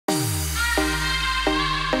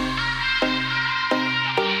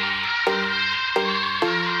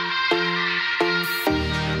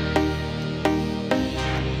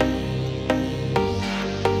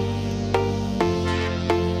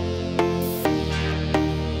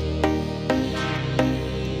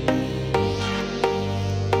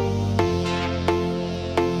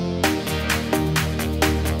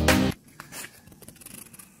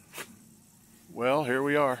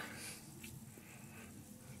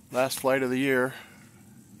Last flight of the year,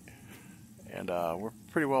 and we're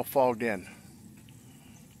pretty well fogged in.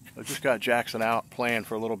 I just got Jackson out playing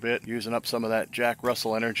for a little bit, using up some of that Jack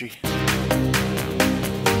Russell energy.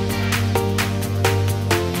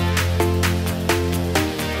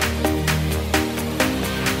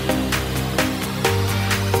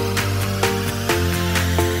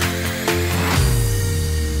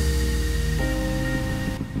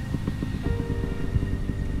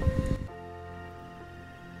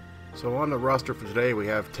 So on the roster for today we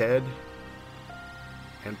have Ted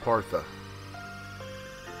and Partha.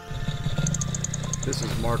 This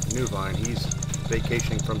is Mark Newvine. He's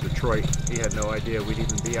vacationing from Detroit. He had no idea we'd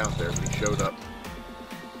even be out there, but he showed up.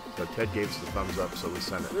 So Ted gave us the thumbs up, so we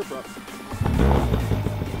sent it.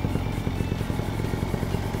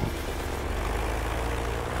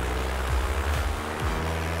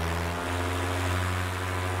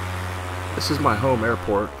 This is my home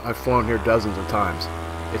airport. I've flown here dozens of times.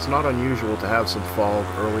 It's not unusual to have some fog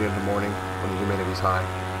early in the morning when the humidity's high.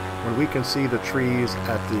 When we can see the trees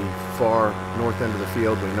at the far north end of the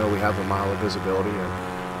field, we know we have a mile of visibility,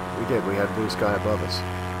 and we did. We had blue sky above us.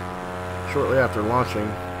 Shortly after launching,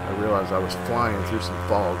 I realized I was flying through some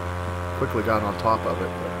fog. Quickly got on top of it,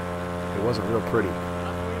 but it wasn't real pretty.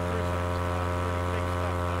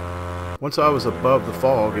 Once I was above the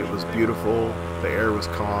fog, it was beautiful, the air was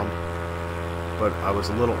calm, but I was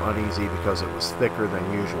a little uneasy because it was thicker than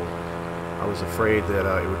usual. I was afraid that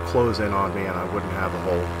it would close in on me and I wouldn't have a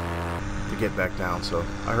hole to get back down, so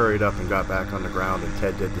I hurried up and got back on the ground, and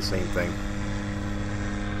Ted did the same thing.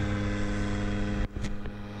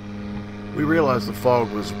 We realized the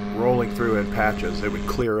fog was rolling through in patches. It would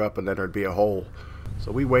clear up and then there'd be a hole.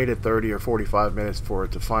 So we waited 30 or 45 minutes for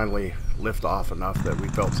it to finally lift off enough that we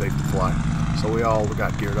felt safe to fly. So we all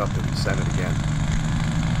got geared up and sent it again.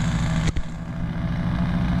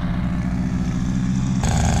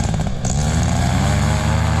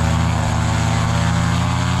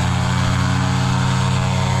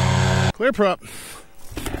 Clear prop.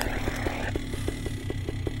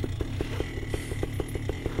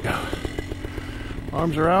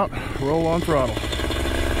 Arms are out, roll on throttle.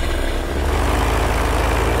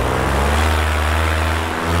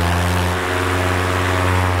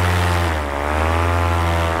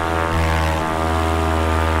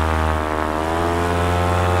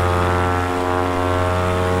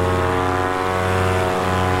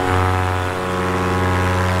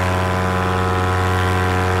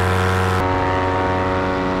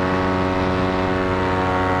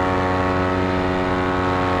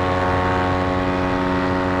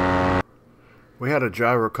 We had a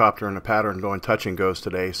gyrocopter and a pattern going touch and goes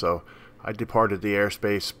today, so I departed the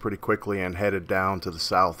airspace pretty quickly and headed down to the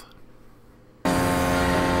south.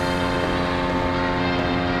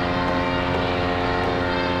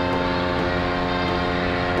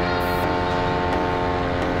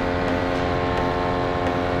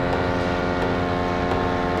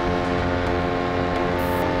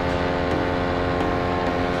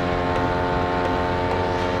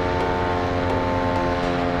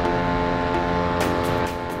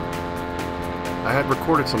 I had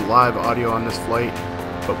recorded some live audio on this flight,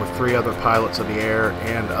 but with 3 other pilots in the air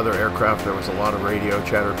and other aircraft, there was a lot of radio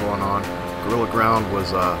chatter going on. Gorilla Ground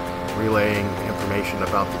was relaying information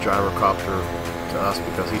about the gyrocopter to us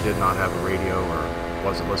because he did not have a radio or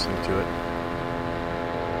wasn't listening to it.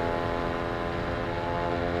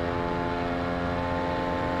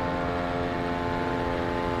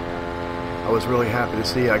 I was really happy to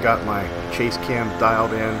see I got my Chasecam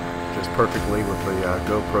dialed in just perfectly with the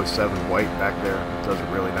GoPro 7 white back there. It does a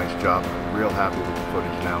really nice job. I'm real happy with the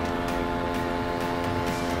footage now.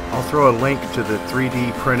 I'll throw a link to the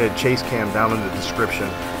 3D printed Chasecam down in the description.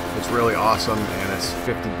 It's really awesome, and it's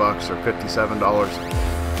 $50 or $57,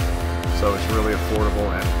 so it's really affordable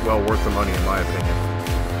and well worth the money in my opinion.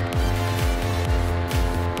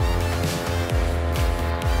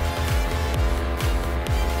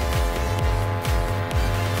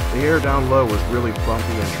 The air down low was really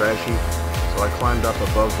bumpy and trashy, so I climbed up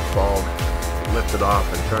above the fog, lifted off,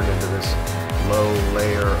 and turned into this low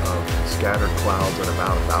layer of scattered clouds at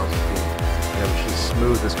about 1,000 feet. And it was just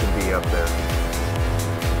smooth as could be up there.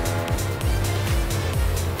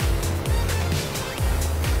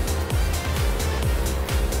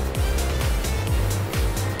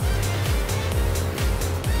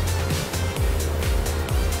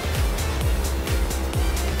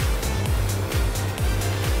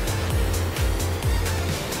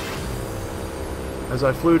 As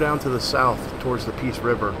I flew down to the south towards the Peace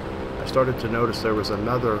River, I started to notice there was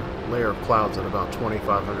another layer of clouds at about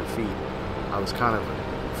 2,500 feet. I was kind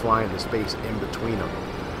of flying the space in between them.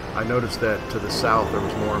 I noticed that to the south there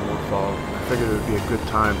was more and more fog. I figured it would be a good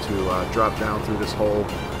time to drop down through this hole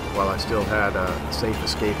while I still had a safe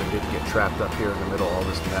escape and didn't get trapped up here in the middle of all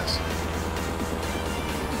this mess.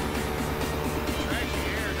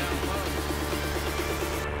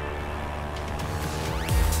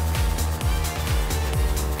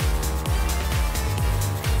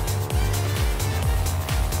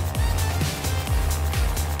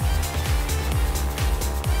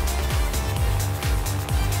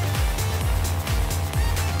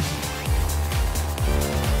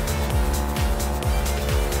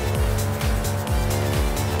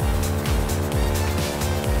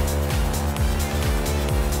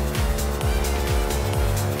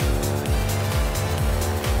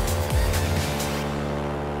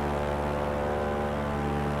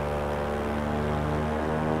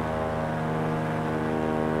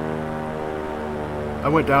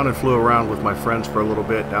 I went down and flew around with my friends for a little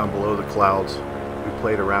bit down below the clouds. We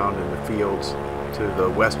played around in the fields to the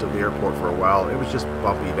west of the airport for a while. It was just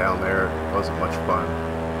bumpy down there. It wasn't much fun.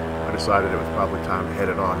 I decided it was probably time to head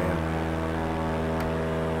it on in.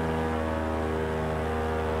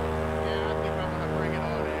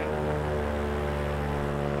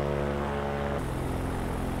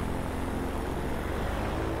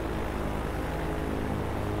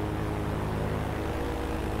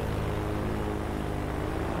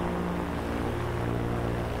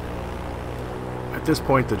 At this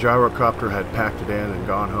point, the gyrocopter had packed it in and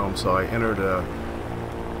gone home, so I entered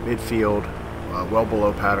midfield, well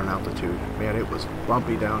below pattern altitude. Man, it was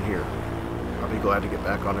bumpy down here. I'll be glad to get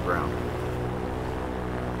back on the ground.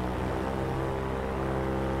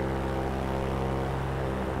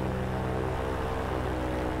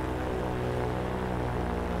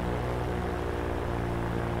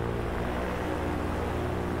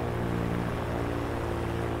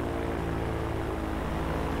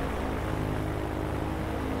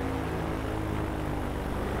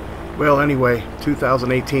 Well, anyway,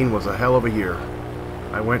 2018 was a hell of a year.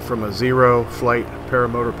 I went from a 0 flight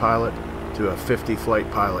paramotor pilot to a 50 flight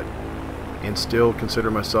pilot, and still consider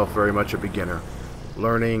myself very much a beginner,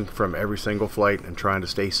 learning from every single flight and trying to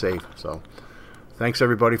stay safe. So, thanks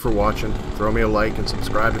everybody for watching. Throw me a like and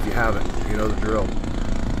subscribe if you haven't. You know the drill.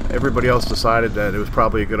 Everybody else decided that it was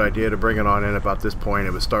probably a good idea to bring it on in about this point.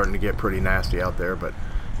 It was starting to get pretty nasty out there, but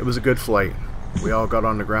it was a good flight. We all got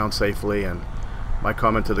on the ground safely, and my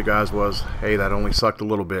comment to the guys was, hey, that only sucked a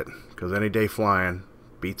little bit, because any day flying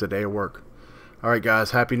beats a day of work. Alright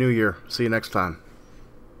guys, Happy New Year. See you next time.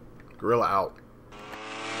 Gorilla out.